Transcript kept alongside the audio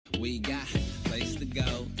We got place to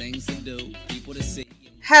go, things to do, people to see.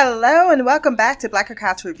 Hello and welcome back to Blacker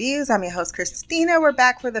Couch Reviews. I'm your host, Christina. We're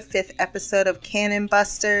back for the 5th episode of Cannon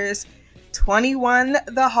Busters 21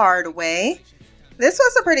 The Hard Way. This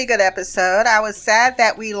was a pretty good episode. I was sad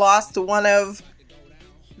that we lost one of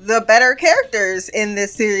the better characters in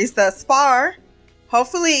this series thus far.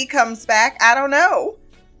 Hopefully he comes back. I don't know.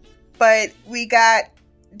 But we got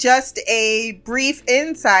just a brief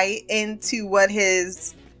insight into what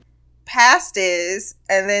his past is,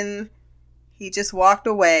 and then he just walked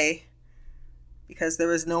away because there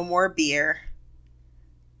was no more beer.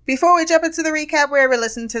 Before we jump into the recap, wherever you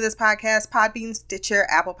listen to this podcast, Podbean, Stitcher,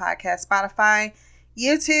 Apple Podcasts, Spotify,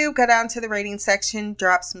 YouTube, go down to the rating section,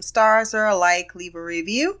 drop some stars or a like, leave a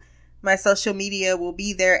review. My social media will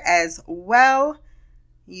be there as well.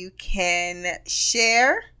 You can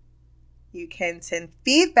share. You can send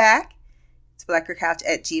feedback to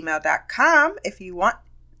blackercouch@gmail.com if you want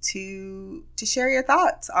to share your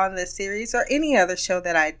thoughts on this series or any other show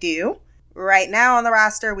that I do. Right now on the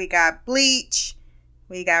roster, we got Bleach.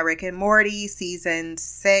 We got Rick and Morty season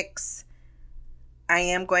 6. I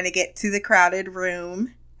am going to get to The Crowded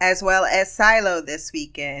Room as well as Silo this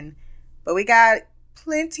weekend. But we got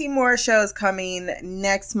plenty more shows coming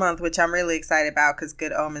next month, which I'm really excited about because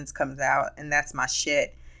Good Omens comes out and that's my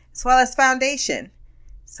shit. As well as Foundation.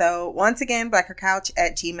 So once again,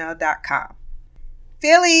 blackercouch@gmail.com.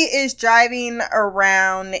 Philly is driving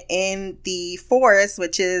around in the forest,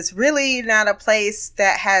 which is really not a place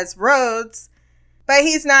that has roads, but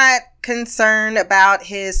he's not concerned about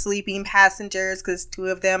his sleeping passengers because 2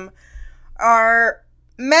 of them are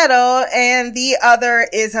metal and the other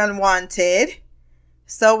is unwanted.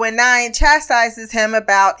 So when Nine chastises him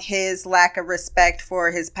about his lack of respect for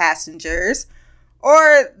his passengers,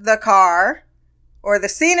 or the car, or the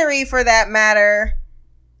scenery for that matter,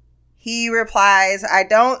 he replies, "I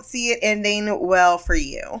don't see it ending well for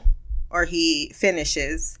you." Or he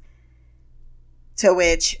finishes. To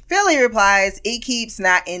which Philly replies, "It keeps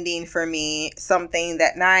not ending for me," something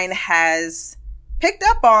that Nine has picked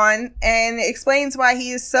up on and explains why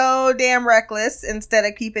he is so damn reckless. Instead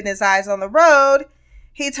of keeping his eyes on the road,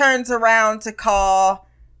 he turns around to call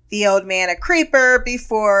the old man a creeper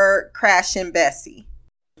before crashing Bessie.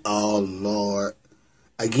 Oh, Lord.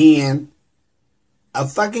 Again.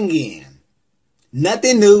 Again.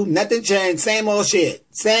 Nothing new, nothing changed, same old shit.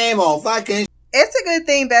 Same old fucking. It's a good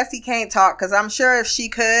thing Bessie can't talk, because I'm sure if she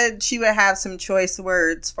could, she would have some choice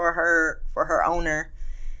words for her owner.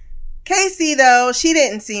 Casey, though, she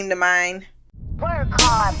didn't seem to mind. Work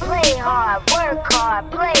hard, play hard, work hard,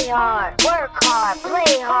 play hard, work hard,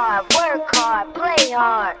 play hard, work hard, play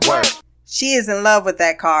hard. Work. She is in love with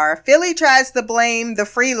that car. Philly tries to blame the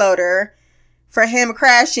freeloader for him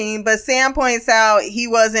crashing, but Sam points out he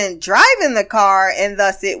wasn't driving the car and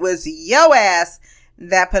thus it was yo ass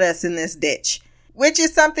that put us in this ditch, which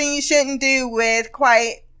is something you shouldn't do with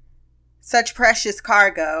quite such precious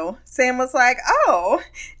cargo. Sam was like, "Oh,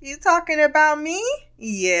 you talking about me?"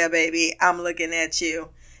 "Yeah, baby, I'm looking at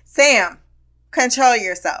you." Sam, control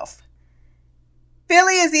yourself.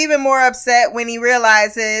 Philly is even more upset when he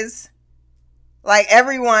realizes, like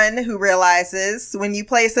everyone who realizes, when you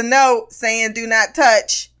place a note saying "do not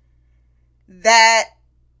touch," that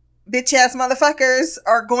bitch ass motherfuckers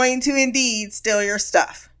are going to indeed steal your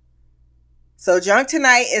stuff. So Drunk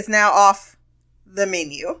Tonight is now off the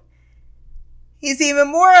menu. He's even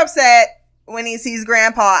more upset when he sees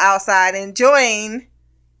Grandpa outside enjoying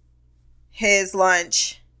his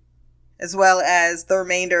lunch as well as the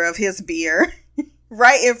remainder of his beer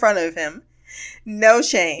right in front of him. No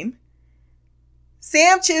shame.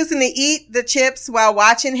 Sam choosing to eat the chips while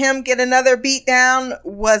watching him get another beatdown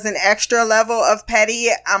was an extra level of petty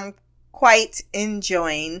I'm quite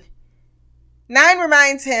enjoying. Nine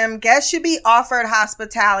reminds him guests should be offered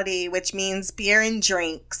hospitality, which means beer and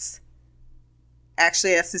drinks.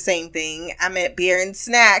 Actually, that's the same thing. I meant beer and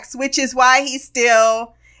snacks, which is why he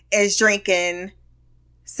still is drinking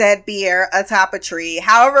said beer atop a tree.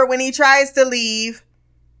 However, when he tries to leave,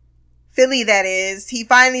 Philly that is, he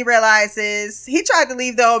finally realizes he tried to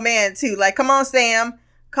leave the old man too. Like, "Come on, Sam.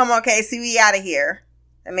 Come on, Casey. We out of here."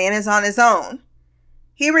 The man is on his own.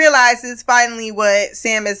 He realizes finally what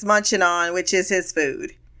Sam is munching on, which is his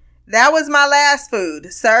food. "That was my last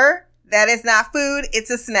food, sir. That is not food.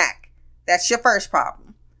 It's a snack. That's your first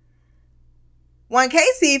problem." One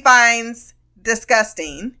Casey finds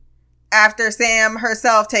disgusting after Sam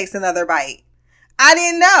herself takes another bite. "I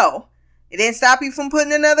didn't know. It didn't stop you from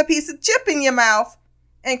putting another piece of chip in your mouth.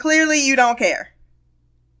 And clearly you don't care."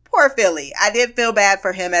 Poor Philly. I did feel bad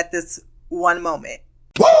for him at this one moment.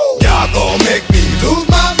 Woo! Y'all gonna make me lose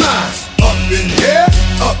my mind. Up in here,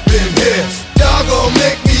 up in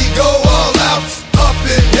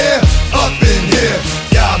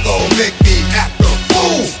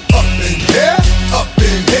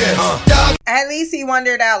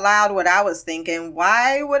loud what I was thinking.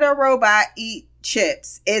 Why would a robot eat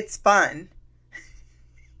chips? It's fun.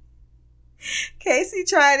 Casey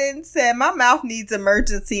tried it and said, my mouth needs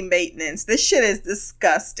emergency maintenance. This shit is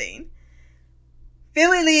disgusting.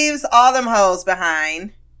 Philly leaves all them hoes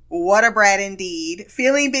behind. What a brat indeed.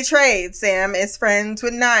 Feeling betrayed, Sam is friends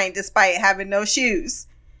with Nine despite having no shoes.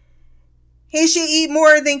 He should eat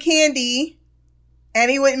more than candy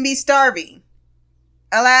and he wouldn't be starving.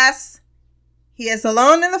 Alas, he is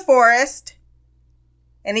alone in the forest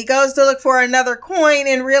and he goes to look for another coin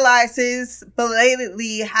and realizes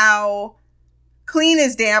belatedly how clean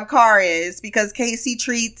his damn car is because Casey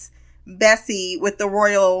treats Bessie with the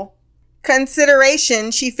royal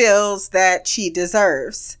consideration she feels that she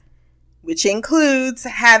deserves, which includes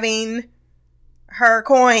having her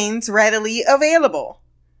coins readily available.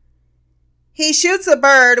 He shoots a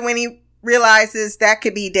bird when he realizes that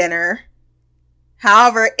could be dinner.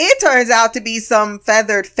 However, it turns out to be some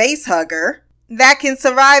feathered face hugger that can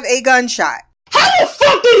survive a gunshot. How the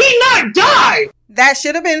fuck did he not die? That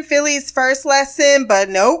should have been Philly's first lesson, but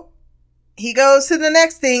nope. He goes to the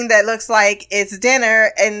next thing that looks like it's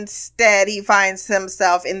dinner. Instead, he finds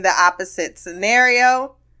himself in the opposite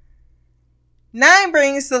scenario. Nine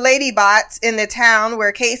brings the ladybots into town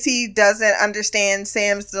where Casey doesn't understand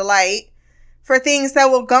Sam's delight for things that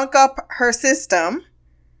will gunk up her system.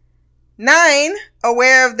 Nine,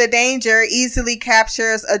 aware of the danger, easily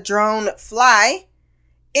captures a drone fly,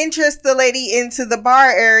 interests the lady into the bar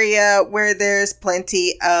area where there's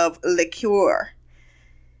plenty of liqueur.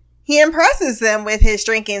 He impresses them with his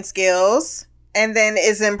drinking skills and then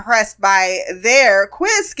is impressed by their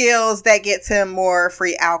quiz skills that gets him more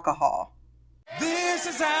free alcohol. This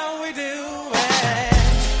is how we do it.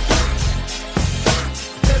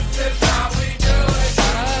 This is how we do it.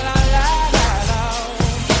 La, la, la, la, la.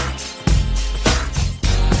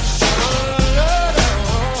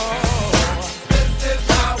 This is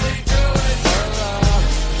how we do it.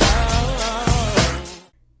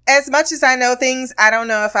 As much as I know things, I don't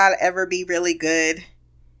know if I'll ever be really good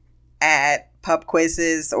at pub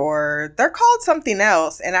quizzes, or they're called something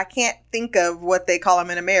else, and I can't think of what they call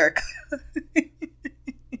them in America.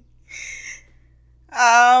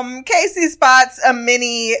 Casey spots a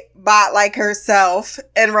mini bot like herself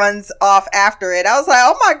and runs off after it. I was like,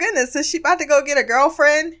 oh my goodness, is she about to go get a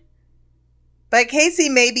girlfriend? But Casey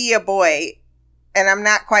may be a boy, and I'm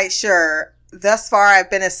not quite sure. Thus far,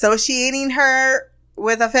 I've been associating her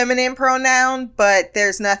with a feminine pronoun, but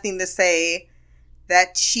there's nothing to say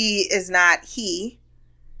that she is not he.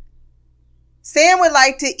 Sam would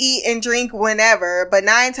like to eat and drink whenever, but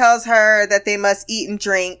Nine tells her that they must eat and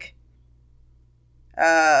drink.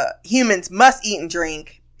 Humans must eat and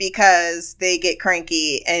drink because they get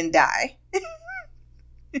cranky and die.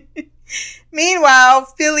 Meanwhile,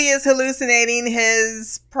 Philly is hallucinating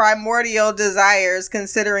his primordial desires,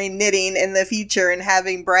 considering knitting in the future and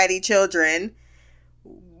having bratty children,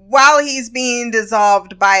 while he's being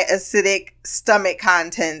dissolved by acidic stomach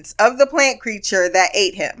contents of the plant creature that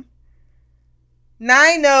ate him.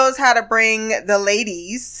 Nine knows how to bring the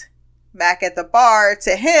ladies back at the bar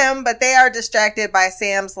to him, but they are distracted by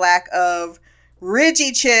Sam's lack of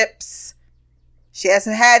Ridgy chips. She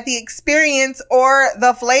hasn't had the experience or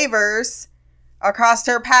the flavors across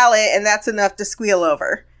her palate, and that's enough to squeal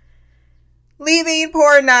over. Leaving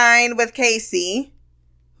poor Nine with Casey,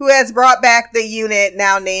 who has brought back the unit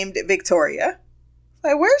now named Victoria.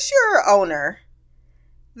 Like, where's your owner?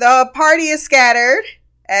 The party is scattered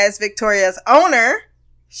as Victoria's owner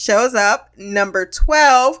shows up, number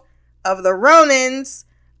 12 of the Ronins,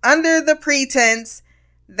 under the pretense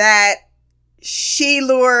that she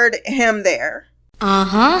lured him there.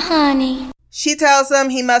 Honey. She tells him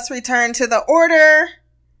he must return to the order,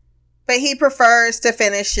 but he prefers to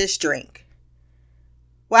finish his drink.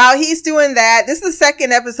 While he's doing that, this is the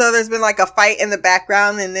second episode. There's been like a fight in the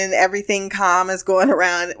background, and then everything calm is going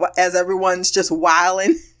around as everyone's just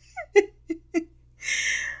wilding.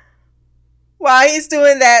 While he's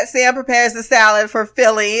doing that, Sam prepares the salad for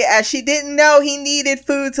Philly, as she didn't know he needed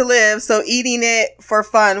food to live, so eating it for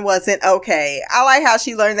fun wasn't okay. I like how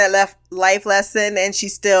she learned that life lesson, and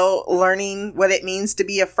she's still learning what it means to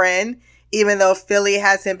be a friend, even though Philly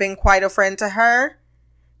hasn't been quite a friend to her.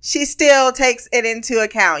 She still takes it into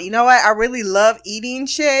account. You know what? I really love eating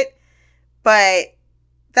shit, but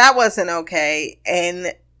that wasn't okay.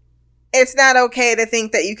 And it's not okay to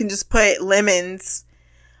think that you can just put lemons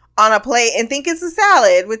on a plate and think it's a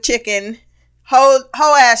salad with chicken, whole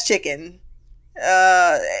ass chicken.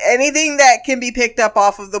 Anything that can be picked up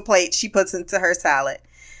off of the plate, she puts into her salad.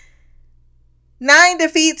 9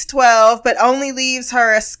 defeats 12, but only leaves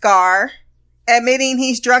her a scar, admitting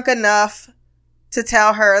he's drunk enough to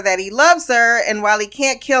tell her that he loves her, and while he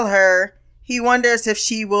can't kill her, he wonders if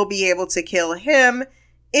she will be able to kill him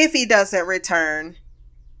if he doesn't return,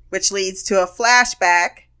 which leads to a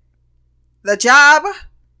flashback. The job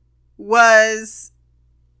was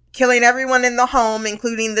killing everyone in the home,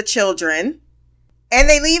 including the children. And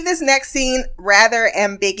they leave this next scene rather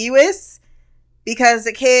ambiguous because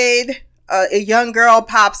a young girl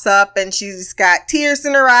pops up and she's got tears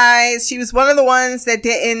in her eyes. She was one of the ones that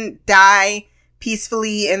didn't die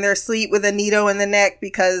peacefully in their sleep with a needle in the neck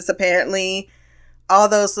because apparently all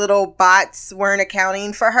those little bots weren't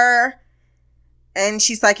accounting for her. And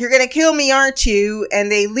she's like, "You're going to kill me, aren't you?"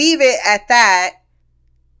 And they leave it at that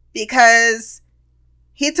because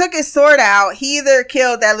he took his sword out. He either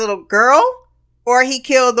killed that little girl or he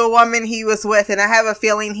killed the woman he was with. And I have a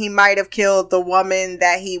feeling he might have killed the woman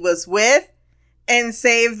that he was with and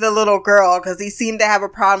saved the little girl because he seemed to have a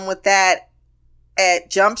problem with that at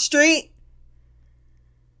Jump Street.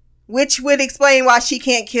 Which would explain why she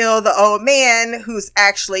can't kill the old man who's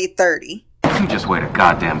actually 30. You just wait a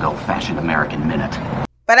goddamn old-fashioned American minute.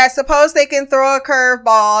 But I suppose they can throw a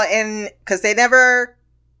curveball in because they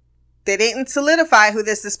didn't solidify who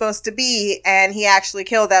this is supposed to be, and he actually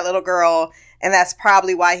killed that little girl, and that's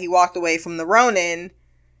probably why he walked away from the Ronin,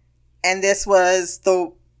 and this was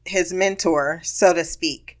his mentor, so to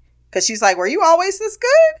speak. Because she's like, "Were you always this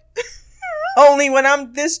good?" "Only when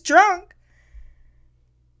I'm this drunk."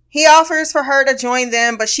 He offers for her to join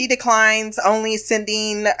them, but she declines, only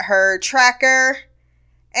sending her tracker.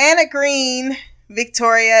 Anna Green,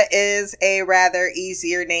 Victoria is a rather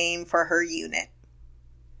easier name for her unit.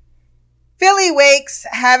 Philly wakes,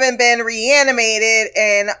 having been reanimated,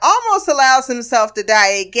 and almost allows himself to die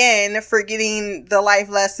again, forgetting the life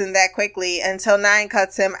lesson that quickly until Nine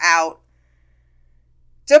cuts him out,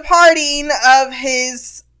 departing of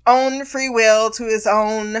his own free will to his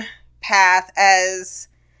own path as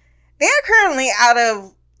they are currently out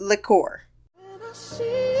of liquor.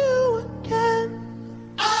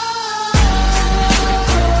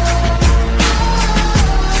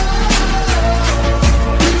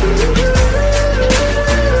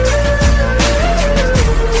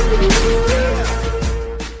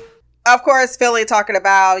 Of course, Philly talking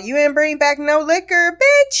about, "You ain't bring back no liquor,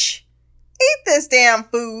 bitch. Eat this damn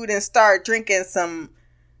food and start drinking some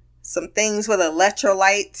things with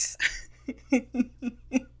electrolytes."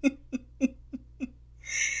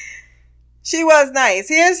 She was nice.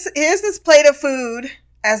 Here's this plate of food,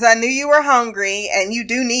 as I knew you were hungry, and you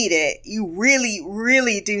do need it. You really,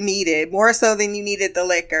 really do need it, more so than you needed the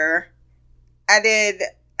liquor. I did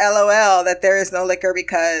LOL that there is no liquor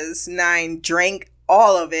because Nine drank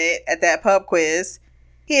all of it at that pub quiz.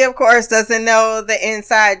 He, of course, doesn't know the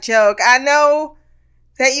inside joke. "I know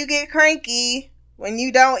that you get cranky when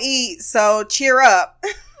you don't eat, so cheer up."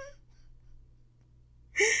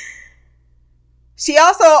 She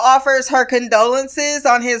also offers her condolences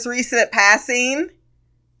on his recent passing,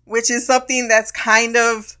 which is something that's kind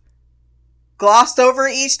of glossed over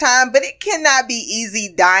each time, but it cannot be easy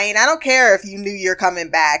dying. I don't care if you knew you're coming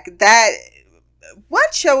back.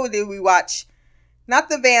 What show did we watch? Not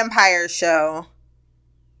the vampire show,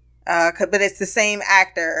 but it's the same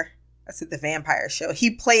actor. I said the vampire show.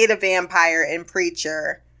 He played a vampire in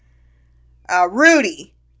Preacher.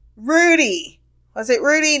 Rudy. Was it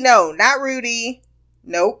Rudy? No, not Rudy.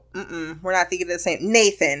 Nope. We're not thinking of the same.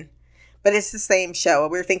 Nathan. But it's the same show.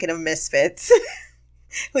 We're thinking of Misfits.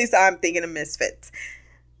 At least I'm thinking of Misfits.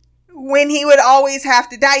 When he would always have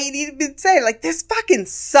to die, he'd even say, like, "This fucking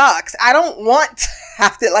sucks. I don't want to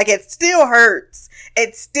have to," like, it still hurts.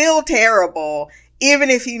 It's still terrible, even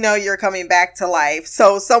if you know you're coming back to life.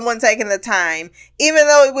 So someone taking the time, even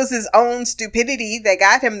though it was his own stupidity that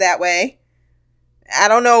got him that way. I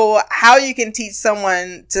don't know how you can teach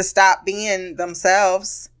someone to stop being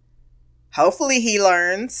themselves. Hopefully he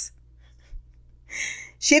learns.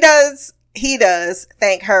 He does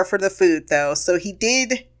thank her for the food, though. So he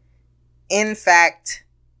did, in fact,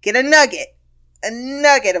 get a nugget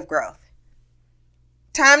of growth.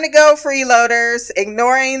 Time to go, freeloaders,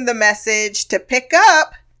 ignoring the message to pick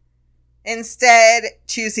up, instead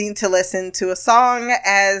choosing to listen to a song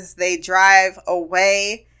as they drive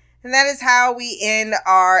away. And that is how we end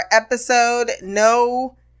our episode.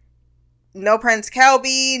 No Prince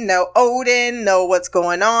Kelby, no Odin, no what's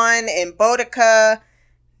going on in Boudica,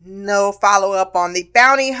 no follow-up on the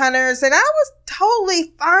bounty hunters, and I was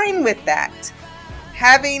totally fine with that.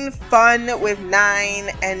 Having fun with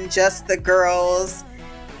Nine and just the girls,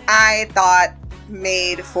 I thought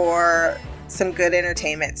made for some good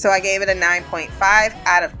entertainment. So I gave it a 9.5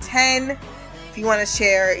 out of 10. If you want to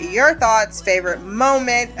share your thoughts, favorite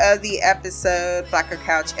moment of the episode,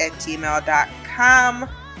 blackercouch@gmail.com. blackcartreviewsgmail.com,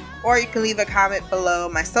 or you can leave a comment below.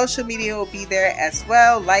 My social media will be there as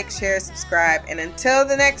well. Like, share, subscribe, and until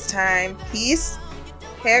the next time, peace,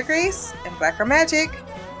 hair grease, and black girl magic.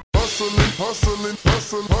 Hustling, hustling,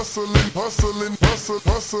 hustling, hustling, hustling, hustling,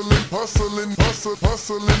 hustling, hustling,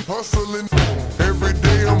 hustling, hustling. Every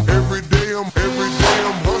day I'm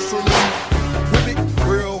hustling. Whip it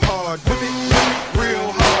real hard, whip it